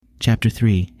Chapter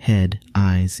 3, Head,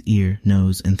 Eyes, Ear,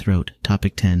 Nose, and Throat.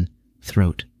 Topic 10,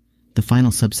 Throat. The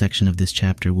final subsection of this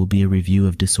chapter will be a review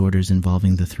of disorders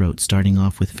involving the throat, starting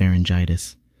off with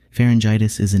pharyngitis.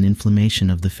 Pharyngitis is an inflammation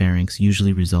of the pharynx,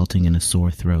 usually resulting in a sore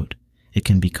throat. It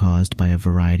can be caused by a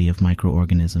variety of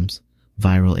microorganisms.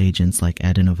 Viral agents like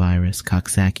adenovirus,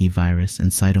 Coxsackie virus,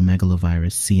 and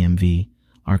cytomegalovirus (CMV)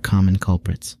 are common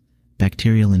culprits.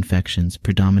 Bacterial infections,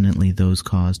 predominantly those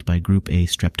caused by group A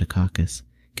Streptococcus,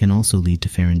 can also lead to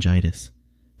pharyngitis.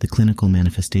 The clinical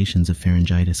manifestations of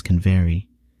pharyngitis can vary.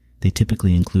 They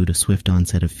typically include a swift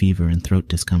onset of fever and throat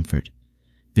discomfort.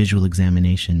 Visual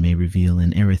examination may reveal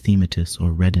an erythematous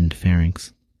or reddened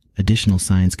pharynx. Additional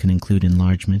signs can include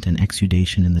enlargement and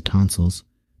exudation in the tonsils,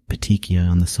 petechia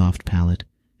on the soft palate,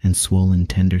 and swollen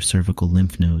tender cervical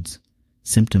lymph nodes.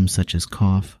 Symptoms such as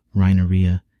cough,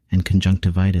 rhinorrhea, and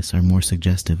conjunctivitis are more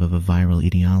suggestive of a viral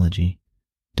etiology.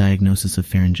 Diagnosis of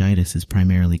pharyngitis is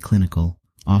primarily clinical,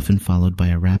 often followed by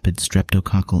a rapid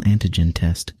streptococcal antigen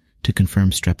test to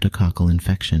confirm streptococcal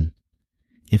infection.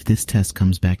 If this test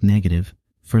comes back negative,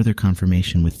 further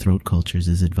confirmation with throat cultures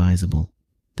is advisable.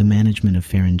 The management of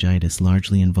pharyngitis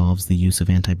largely involves the use of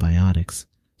antibiotics,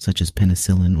 such as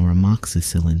penicillin or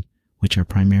amoxicillin, which are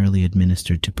primarily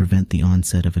administered to prevent the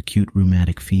onset of acute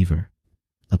rheumatic fever,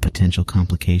 a potential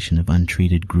complication of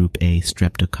untreated group A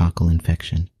streptococcal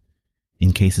infection.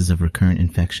 In cases of recurrent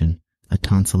infection, a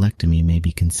tonsillectomy may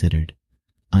be considered.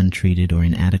 Untreated or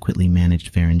inadequately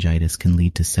managed pharyngitis can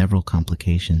lead to several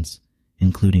complications,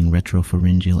 including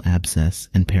retropharyngeal abscess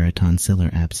and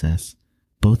paratonsillar abscess,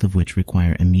 both of which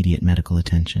require immediate medical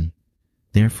attention.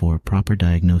 Therefore, proper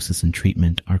diagnosis and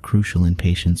treatment are crucial in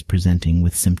patients presenting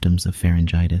with symptoms of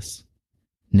pharyngitis.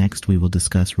 Next, we will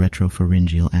discuss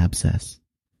retropharyngeal abscess.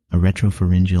 A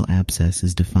retropharyngeal abscess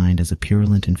is defined as a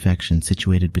purulent infection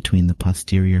situated between the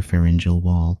posterior pharyngeal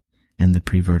wall and the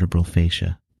prevertebral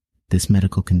fascia. This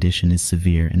medical condition is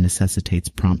severe and necessitates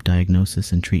prompt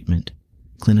diagnosis and treatment.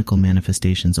 Clinical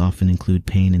manifestations often include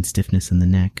pain and stiffness in the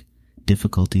neck,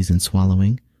 difficulties in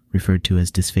swallowing, referred to as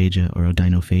dysphagia or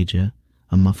odynophagia,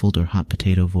 a muffled or hot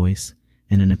potato voice,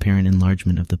 and an apparent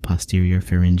enlargement of the posterior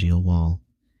pharyngeal wall.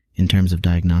 In terms of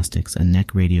diagnostics, a neck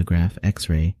radiograph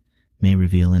X-ray may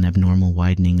reveal an abnormal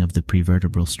widening of the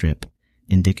prevertebral strip,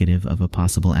 indicative of a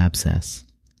possible abscess.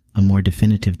 A more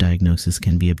definitive diagnosis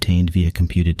can be obtained via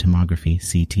computed tomography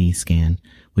 (CT) scan,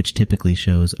 which typically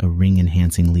shows a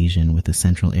ring-enhancing lesion with a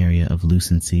central area of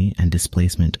lucency and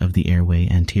displacement of the airway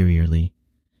anteriorly.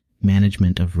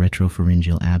 Management of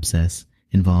retropharyngeal abscess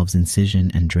involves incision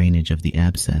and drainage of the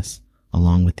abscess,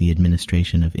 along with the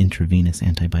administration of intravenous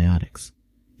antibiotics.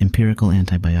 Empirical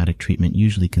antibiotic treatment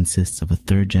usually consists of a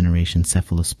third-generation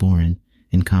cephalosporin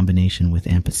in combination with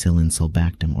ampicillin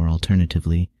sulbactam, or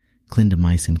alternatively,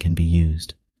 clindamycin can be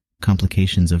used.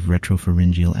 Complications of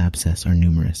retropharyngeal abscess are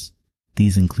numerous.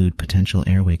 These include potential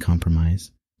airway compromise,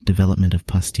 development of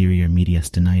posterior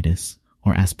mediastinitis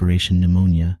or aspiration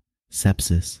pneumonia,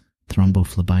 sepsis,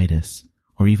 thrombophlebitis,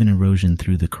 or even erosion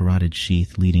through the carotid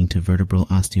sheath leading to vertebral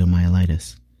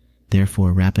osteomyelitis.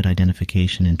 Therefore, rapid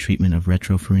identification and treatment of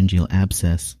retropharyngeal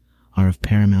abscess are of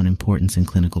paramount importance in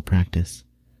clinical practice.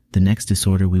 The next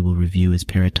disorder we will review is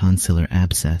paratonsillar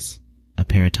abscess. A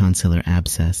paratonsillar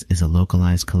abscess is a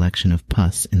localized collection of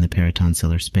pus in the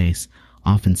paratonsillar space,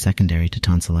 often secondary to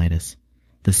tonsillitis.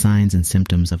 The signs and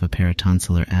symptoms of a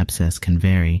paratonsillar abscess can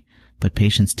vary, but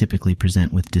patients typically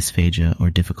present with dysphagia or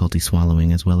difficulty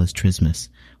swallowing, as well as trismus,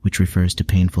 which refers to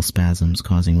painful spasms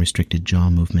causing restricted jaw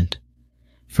movement.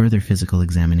 Further physical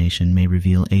examination may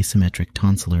reveal asymmetric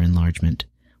tonsillar enlargement,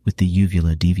 with the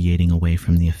uvula deviating away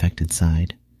from the affected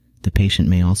side. The patient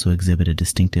may also exhibit a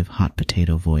distinctive hot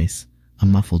potato voice, a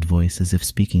muffled voice as if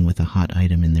speaking with a hot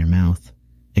item in their mouth.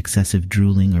 Excessive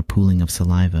drooling or pooling of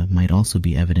saliva might also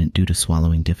be evident due to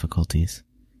swallowing difficulties.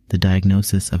 The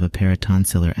diagnosis of a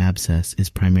paratonsillar abscess is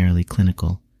primarily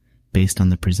clinical, based on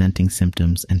the presenting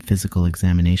symptoms and physical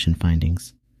examination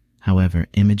findings. However,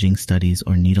 imaging studies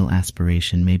or needle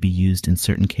aspiration may be used in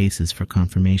certain cases for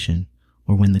confirmation,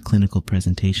 or when the clinical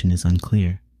presentation is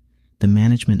unclear. The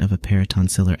management of a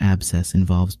paratonsillar abscess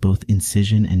involves both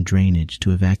incision and drainage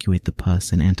to evacuate the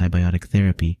pus, and antibiotic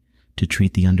therapy to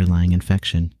treat the underlying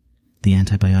infection. The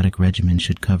antibiotic regimen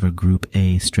should cover group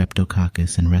A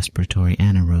streptococcus and respiratory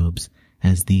anaerobes,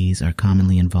 as these are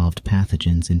commonly involved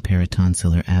pathogens in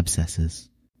paratonsillar abscesses.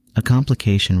 A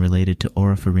complication related to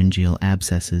oropharyngeal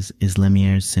abscesses is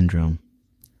Lemierre's syndrome.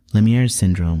 Lemierre's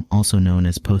syndrome, also known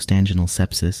as postanginal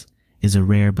sepsis, is a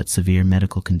rare but severe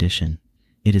medical condition.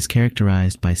 It is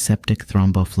characterized by septic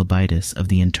thrombophlebitis of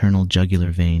the internal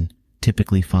jugular vein,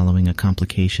 typically following a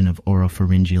complication of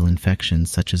oropharyngeal infections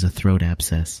such as a throat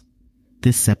abscess.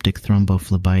 This septic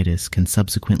thrombophlebitis can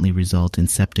subsequently result in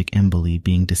septic emboli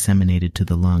being disseminated to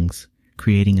the lungs,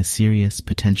 creating a serious,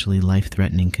 potentially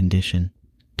life-threatening condition.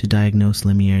 To diagnose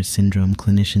Lemierre's syndrome,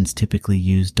 clinicians typically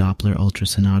use Doppler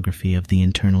ultrasonography of the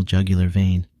internal jugular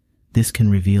vein. This can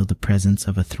reveal the presence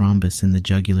of a thrombus in the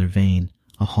jugular vein,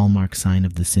 a hallmark sign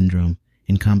of the syndrome,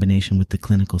 in combination with the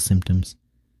clinical symptoms.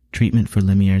 Treatment for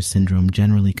Lemierre's syndrome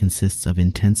generally consists of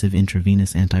intensive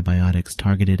intravenous antibiotics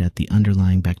targeted at the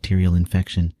underlying bacterial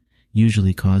infection,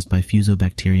 usually caused by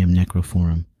Fusobacterium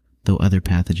necrophorum, though other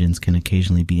pathogens can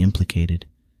occasionally be implicated.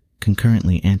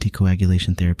 Concurrently,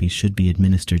 anticoagulation therapy should be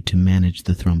administered to manage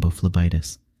the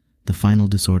thrombophlebitis. The final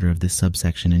disorder of this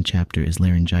subsection and chapter is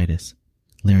laryngitis.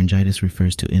 Laryngitis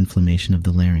refers to inflammation of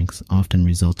the larynx, often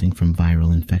resulting from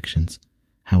viral infections.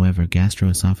 However,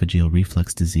 gastroesophageal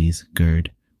reflux disease,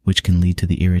 GERD, which can lead to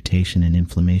the irritation and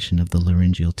inflammation of the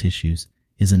laryngeal tissues,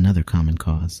 is another common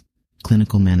cause.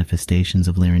 Clinical manifestations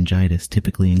of laryngitis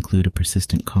typically include a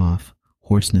persistent cough,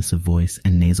 hoarseness of voice,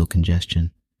 and nasal congestion.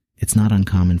 It's not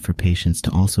uncommon for patients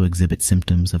to also exhibit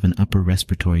symptoms of an upper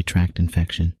respiratory tract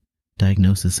infection.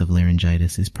 Diagnosis of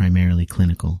laryngitis is primarily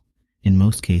clinical. In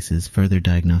most cases, further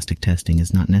diagnostic testing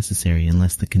is not necessary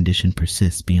unless the condition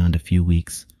persists beyond a few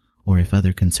weeks, or if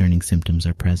other concerning symptoms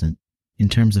are present. In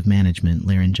terms of management,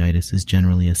 laryngitis is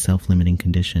generally a self-limiting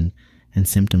condition, and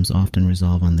symptoms often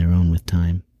resolve on their own with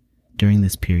time. During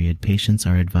this period, patients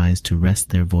are advised to rest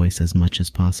their voice as much as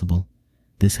possible.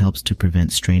 This helps to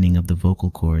prevent straining of the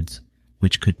vocal cords,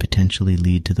 which could potentially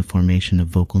lead to the formation of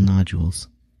vocal nodules.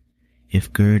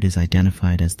 If GERD is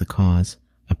identified as the cause,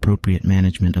 appropriate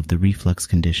management of the reflux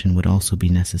condition would also be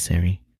necessary.